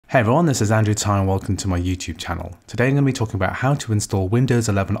Hey everyone, this is Andrew Ty and welcome to my YouTube channel. Today I'm going to be talking about how to install Windows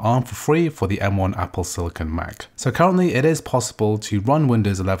 11 ARM for free for the M1 Apple Silicon Mac. So currently it is possible to run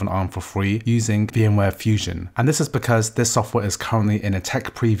Windows 11 ARM for free using VMware Fusion. And this is because this software is currently in a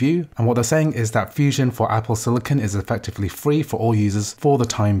tech preview. And what they're saying is that Fusion for Apple Silicon is effectively free for all users for the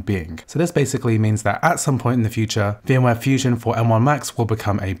time being. So this basically means that at some point in the future, VMware Fusion for M1 Macs will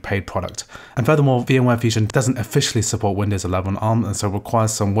become a paid product. And furthermore, VMware Fusion doesn't officially support Windows 11 ARM and so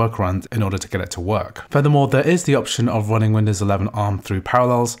requires some workarounds in order to get it to work. Furthermore, there is the option of running Windows 11 ARM through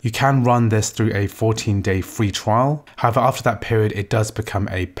Parallels. You can run this through a 14-day free trial. However, after that period, it does become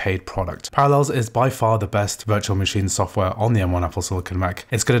a paid product. Parallels is by far the best virtual machine software on the M1 Apple Silicon Mac.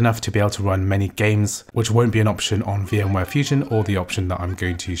 It's good enough to be able to run many games, which won't be an option on VMware Fusion or the option that I'm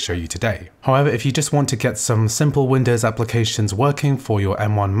going to show you today. However, if you just want to get some simple Windows applications working for your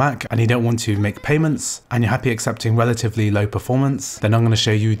M1 Mac and you don't want to make payments and you're happy accepting relatively low performance, then I'm going to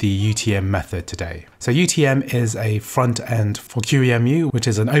show you the UTM method today. So UTM is a front end for qemu, which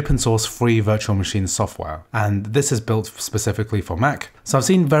is an open source free virtual machine software. And this is built specifically for Mac. So I've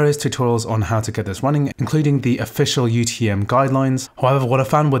seen various tutorials on how to get this running, including the official UTM guidelines. However, what I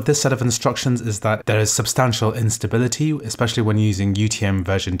found with this set of instructions is that there is substantial instability, especially when using UTM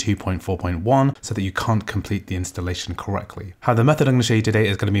version 2.4.1, so that you can't complete the installation correctly. How the method I'm going to show you today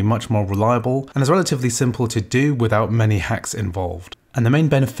is going to be much more reliable and is relatively simple to do without many hacks involved. And the main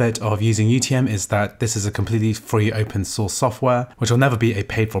benefit of using UTM is that this is a completely free open source software, which will never be a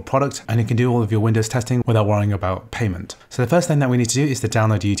paid for product, and you can do all of your Windows testing without worrying about payment. So the first thing that we need to do is to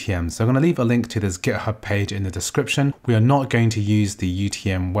download UTM. So I'm going to leave a link to this GitHub page in the description. We are not going to use the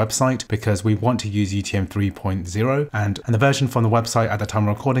UTM website because we want to use UTM 3.0 and the version from the website at the time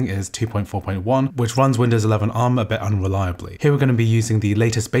of recording is 2.4.1, which runs Windows 11 ARM a bit unreliably. Here we're going to be using the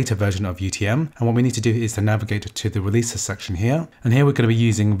latest beta version of UTM, and what we need to do is to navigate to the releases section here, and here we're going to be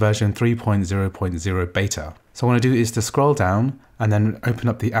using version 3.0.0 beta. So what I'm going to do is to scroll down and then open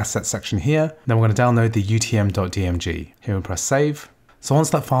up the assets section here. Then we're going to download the utm.dmg. Here we press save. So once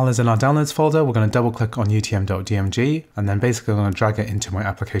that file is in our downloads folder, we're going to double click on utm.dmg and then basically I'm going to drag it into my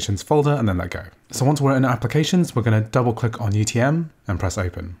applications folder and then let go. So once we're in applications, we're going to double click on UTM and press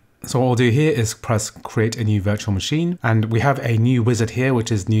open. So what we'll do here is press create a new virtual machine, and we have a new wizard here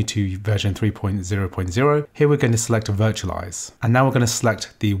which is new to version 3.0.0. Here we're going to select virtualize, and now we're going to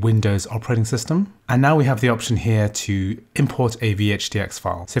select the Windows operating system, and now we have the option here to import a VHDX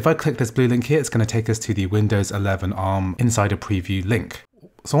file. So if I click this blue link here, it's going to take us to the Windows 11 ARM Insider Preview link.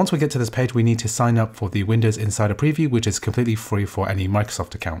 So once we get to this page, we need to sign up for the Windows Insider Preview, which is completely free for any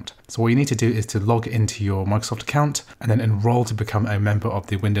Microsoft account. So what you need to do is to log into your Microsoft account and then enroll to become a member of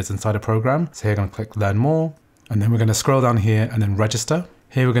the Windows Insider program. So here I'm going to click Learn More, and then we're going to scroll down here and then Register.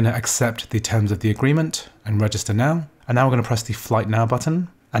 Here we're going to accept the terms of the agreement and register now. And now we're going to press the Flight Now button.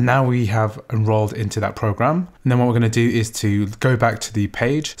 And now we have enrolled into that program. And then what we're going to do is to go back to the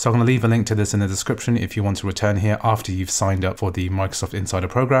page. So I'm going to leave a link to this in the description if you want to return here after you've signed up for the Microsoft Insider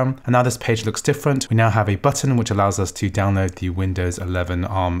program. And now this page looks different. We now have a button which allows us to download the Windows 11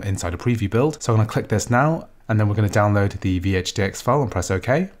 ARM Insider Preview build. So I'm going to click this now, and then we're going to download the VHDX file and press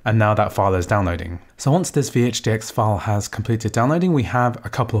OK. And now that file is downloading. So once this VHDX file has completed downloading, we have a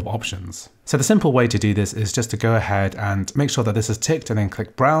couple of options. So the simple way to do this is just to go ahead and make sure that this is ticked and then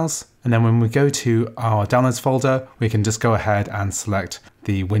click Browse. And then when we go to our Downloads folder, we can just go ahead and select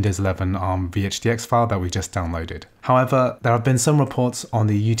the Windows 11 ARM VHDX file that we just downloaded. However, there have been some reports on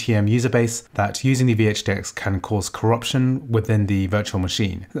the UTM user base that using the VHDX can cause corruption within the virtual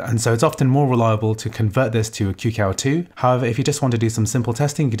machine. And so it's often more reliable to convert this to a qemu-2. However, if you just want to do some simple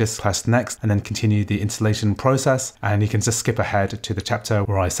testing, you just press Next and then continue the installation process, and you can just skip ahead to the chapter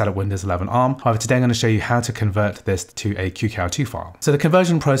where I set up Windows 11 ARM. However, today I'm going to show you how to convert this to a qemu-2 file. So the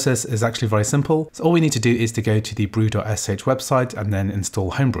conversion process is actually very simple. So all we need to do is to go to the brew.sh website and then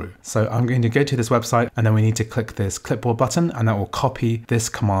install Homebrew. So I'm going to go to this website and then we need to click this clipboard button, and that will copy this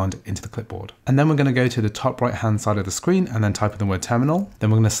command into the clipboard. And then we're going to go to the top right hand side of the screen and then type in the word terminal. Then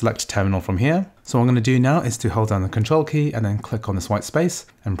we're going to select terminal from here. So what I'm going to do now is to hold down the control key and then click on this white space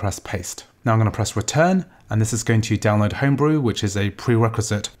and press paste. Now I'm going to press return, and this is going to download Homebrew, which is a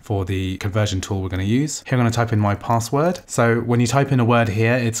prerequisite for the conversion tool we're going to use. Here I'm going to type in my password. So when you type in a word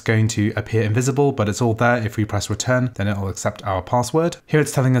here, it's going to appear invisible, but it's all there. If we press return, then it'll accept our password. Here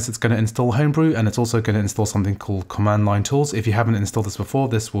it's telling us it's going to install Homebrew, and it's also going to install something called command line tools. If you haven't installed this before,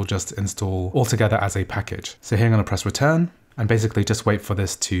 this will just install altogether as a package. So here I'm going to press return, and basically just wait for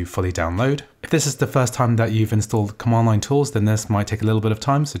this to fully download. If this is the first time that you've installed command line tools, then this might take a little bit of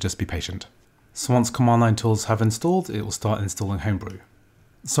time, so just be patient. So once command line tools have installed, it will start installing Homebrew.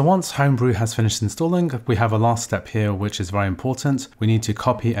 So once Homebrew has finished installing, we have a last step here which is very important. We need to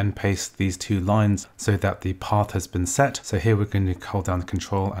copy and paste these two lines so that the path has been set. So here we're going to hold down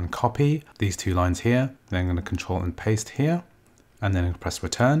Control and copy these two lines here. Then I'm going to Control and paste here, and then press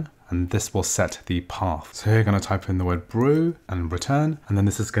return. And this will set the path. So here I'm going to type in the word brew and return, and then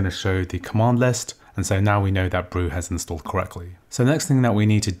this is going to show the command list. And so now we know that brew has installed correctly. So the next thing that we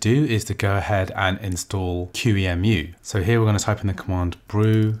need to do is to go ahead and install qemu. So here we're going to type in the command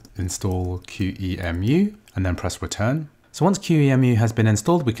brew install qemu and then press return. So once qemu has been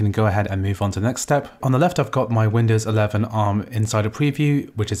installed, we can go ahead and move on to the next step. On the left, I've got my Windows 11 ARM Insider Preview,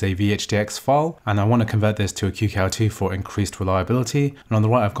 which is a VHDX file, and I want to convert this to a qemu for increased reliability. And on the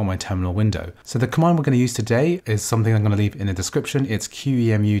right, I've got my terminal window. So the command we're going to use today is something I'm going to leave in the description. It's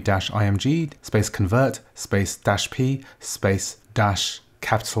qemu-img space convert space -p space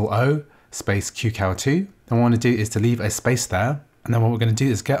 -O space qemu. And what I want to do is to leave a space there. And then what we're going to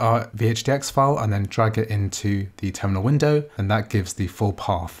do is get our VHDX file and then drag it into the terminal window, and that gives the full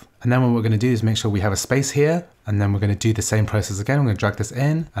path. And then what we're going to do is make sure we have a space here, and then we're going to do the same process again. We're going to drag this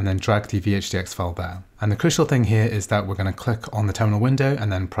in and then drag the VHDX file there. And the crucial thing here is that we're going to click on the terminal window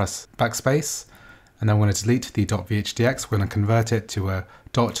and then press backspace, and then we're going to delete the .vhdx. We're going to convert it to a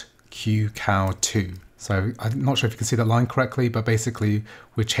 .qemu2. So I'm not sure if you can see that line correctly, but basically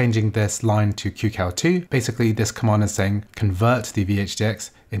we're changing this line to qemu2. Basically this command is saying convert the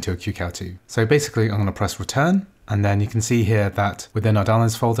VHDX into a qemu2. So basically I'm going to press return, and then you can see here that within our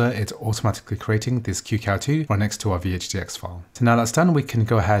downloads folder, it's automatically creating this qemu2 right next to our VHDX file. So now that's done, we can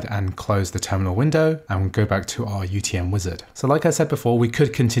go ahead and close the terminal window and go back to our UTM wizard. So like I said before, we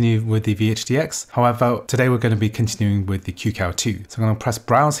could continue with the VHDX. However, today we're going to be continuing with the qemu2. So I'm going to press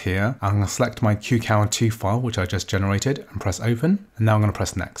browse here. I'm going to select my qemu2 file, which I just generated, and press open. And now I'm going to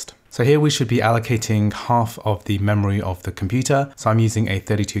press next. So here we should be allocating half of the memory of the computer. So I'm using a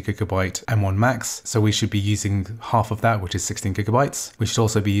 32GB M1 Max. So we should be using half of that, which is 16GB. We should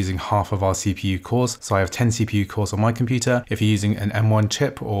also be using half of our CPU cores. So I have 10 CPU cores on my computer. If you're using an M1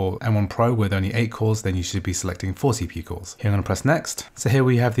 chip or M1 Pro with only 8 cores, then you should be selecting 4 CPU cores. Here I'm going to press next. So here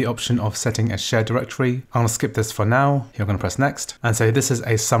we have the option of setting a shared directory. I'm going to skip this for now. Here I'm going to press next. And so this is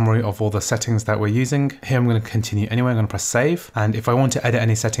a summary of all the settings that we're using. Here I'm going to continue anyway. I'm going to press save. And if I want to edit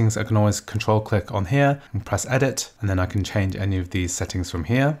any settings, I can always control click on here and press edit, and then I can change any of these settings from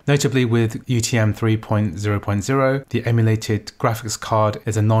here. Notably with UTM 3.0.0, the emulated graphics card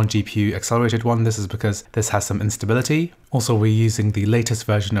is a non-GPU accelerated one. This is because this has some instability. Also, we're using the latest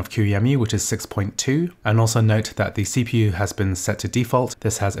version of qemu, which is 6.2. And also note that the CPU has been set to default.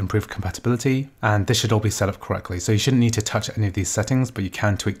 This has improved compatibility, and this should all be set up correctly. So you shouldn't need to touch any of these settings, but you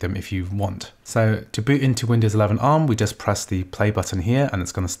can tweak them if you want. So to boot into Windows 11 ARM, we just press the play button here, and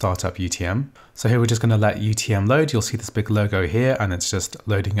it's going to start up UTM. So here we're just going to let UTM load. You'll see this big logo here, and it's just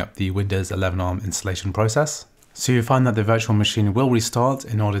loading up the Windows 11 ARM installation process. So you find that the virtual machine will restart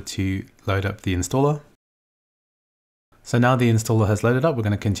in order to load up the installer. So now the installer has loaded up, we're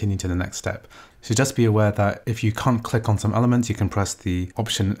going to continue to the next step. So just be aware that if you can't click on some elements, you can press the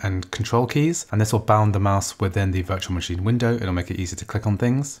Option and Control keys, and this will bound the mouse within the virtual machine window. It'll make it easy to click on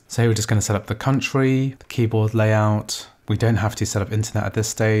things. So here we're just going to set up the country, the keyboard layout. We don't have to set up internet at this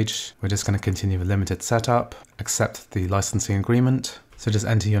stage. We're just going to continue with limited setup, accept the licensing agreement. So just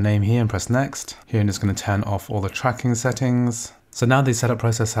enter your name here and press next. Here I'm just going to turn off all the tracking settings. So now the setup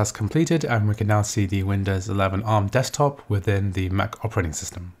process has completed, and we can now see the Windows 11 ARM desktop within the Mac operating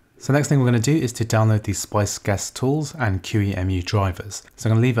system. So next thing we're going to do is to download the Spice Guest tools and qemu drivers. So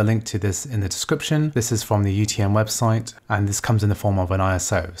I'm going to leave a link to this in the description. This is from the UTM website, and this comes in the form of an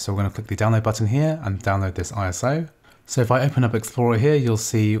ISO. So we're going to click the download button here and download this ISO. So if I open up Explorer here, you'll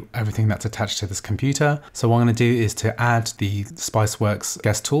see everything that's attached to this computer. So what I'm going to do is to add the Spiceworks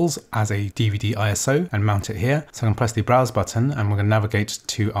guest tools as a DVD ISO and mount it here. So I'm going to press the browse button, and we're going to navigate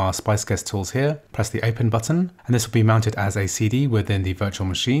to our Spice Guest tools here, press the open button, and this will be mounted as a CD within the virtual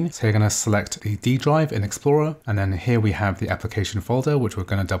machine. So you're going to select the D drive in Explorer, and then here we have the application folder, which we're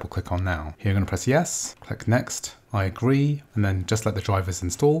going to double click on now. Here you're going to press yes, click next, I agree, and then just let the drivers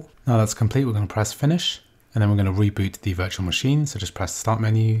install. Now that's complete, we're going to press finish. And then we're going to reboot the virtual machine. So just press start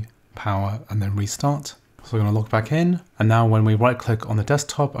menu, power, and then restart. So we're going to log back in. And now when we right click on the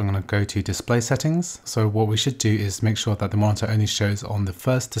desktop, I'm going to go to display settings. So what we should do is make sure that the monitor only shows on the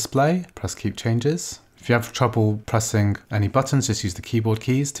first display. Press keep changes. If you have trouble pressing any buttons, just use the keyboard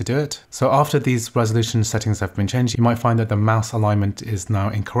keys to do it. So after these resolution settings have been changed, you might find that the mouse alignment is now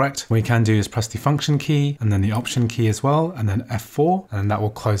incorrect. What you can do is press the function key and then the option key as well, and then F4, and that will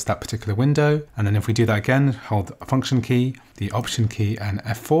close that particular window. And then if we do that again, hold a function key, the option key and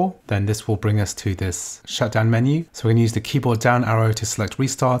F4, then this will bring us to this shutdown menu. So we can use the keyboard down arrow to select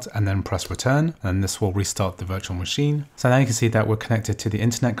restart and then press return, and this will restart the virtual machine. So now you can see that we're connected to the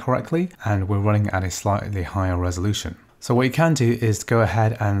internet correctly and we're running at a slightly higher resolution. So what you can do is go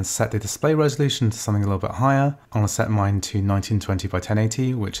ahead and set the display resolution to something a little bit higher. I'm going to set mine to 1920 by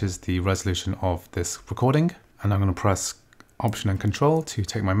 1080, which is the resolution of this recording. And I'm going to press Option and Control to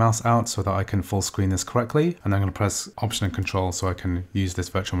take my mouse out so that I can full screen this correctly. And I'm going to press Option and Control so I can use this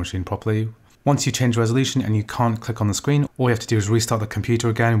virtual machine properly. Once you change resolution and you can't click on the screen, all you have to do is restart the computer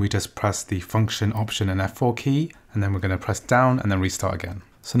again. We just press the function, option and F4 key, and then we're going to press down and then restart again.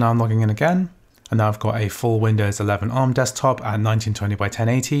 So now I'm logging in again. And now I've got a full Windows 11 ARM desktop at 1920 by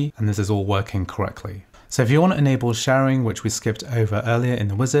 1080, and this is all working correctly. So if you want to enable sharing, which we skipped over earlier in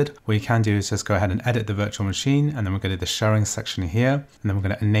the wizard, what you can do is just go ahead and edit the virtual machine, and then we're going to do the sharing section here, and then we're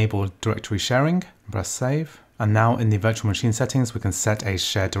going to enable directory sharing, press save. And now in the virtual machine settings, we can set a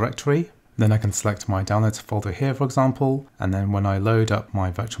shared directory. Then I can select my downloads folder here, for example, and then when I load up my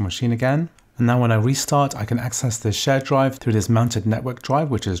virtual machine again, and now when I restart, I can access the shared drive through this mounted network drive,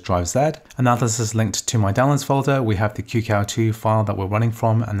 which is drive Z. And now this is linked to my downloads folder. We have the qemu-img file that we're running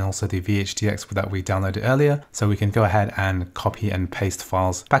from, and also the VHDX that we downloaded earlier. So we can go ahead and copy and paste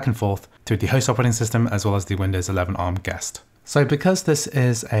files back and forth through the host operating system, as well as the Windows 11 ARM guest. So because this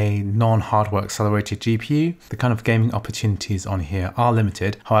is a non-hardware accelerated GPU, the kind of gaming opportunities on here are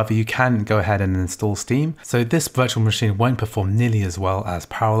limited. However, you can go ahead and install Steam. So this virtual machine won't perform nearly as well as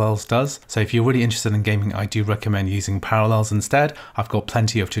Parallels does. So if you're really interested in gaming, I do recommend using Parallels instead. I've got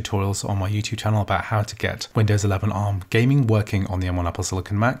plenty of tutorials on my YouTube channel about how to get Windows 11 ARM gaming working on the M1 Apple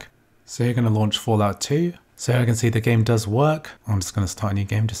Silicon Mac. So you're going to launch Fallout 2. So I can see the game does work. I'm just going to start a new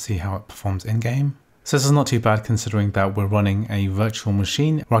game to see how it performs in game. So this is not too bad considering that we're running a virtual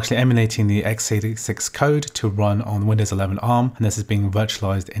machine. We're actually emulating the x86 code to run on Windows 11 ARM, and this is being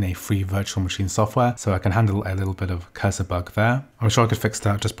virtualized in a free virtual machine software, so I can handle a little bit of cursor bug there. I'm sure I could fix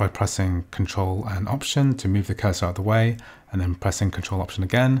that just by pressing Control and Option to move the cursor out of the way, and then pressing Control Option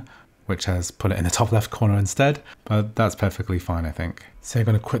again, which has put it in the top left corner instead, but that's perfectly fine, I think. So we're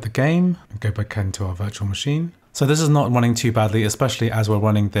going to quit the game and go back into our virtual machine. So this is not running too badly, especially as we're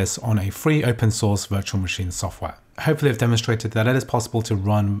running this on a free open source virtual machine software. Hopefully I've demonstrated that it is possible to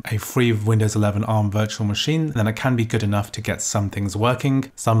run a free Windows 11 ARM virtual machine, and it can be good enough to get some things working,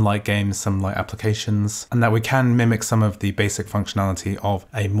 some light games, some light applications, and that we can mimic some of the basic functionality of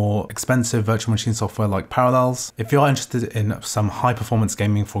a more expensive virtual machine software like Parallels. If you are interested in some high performance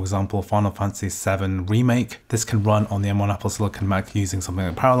gaming, for example, Final Fantasy VII Remake, this can run on the M1 Apple Silicon Mac using something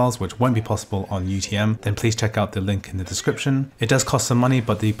like Parallels, which won't be possible on UTM, then please check out the link in the description. It does cost some money,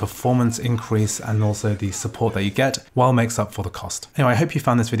 but the performance increase and also the support that you get well makes up for the cost. Anyway, I hope you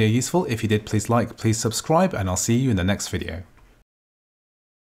found this video useful. If you did, please like, please subscribe, and I'll see you in the next video.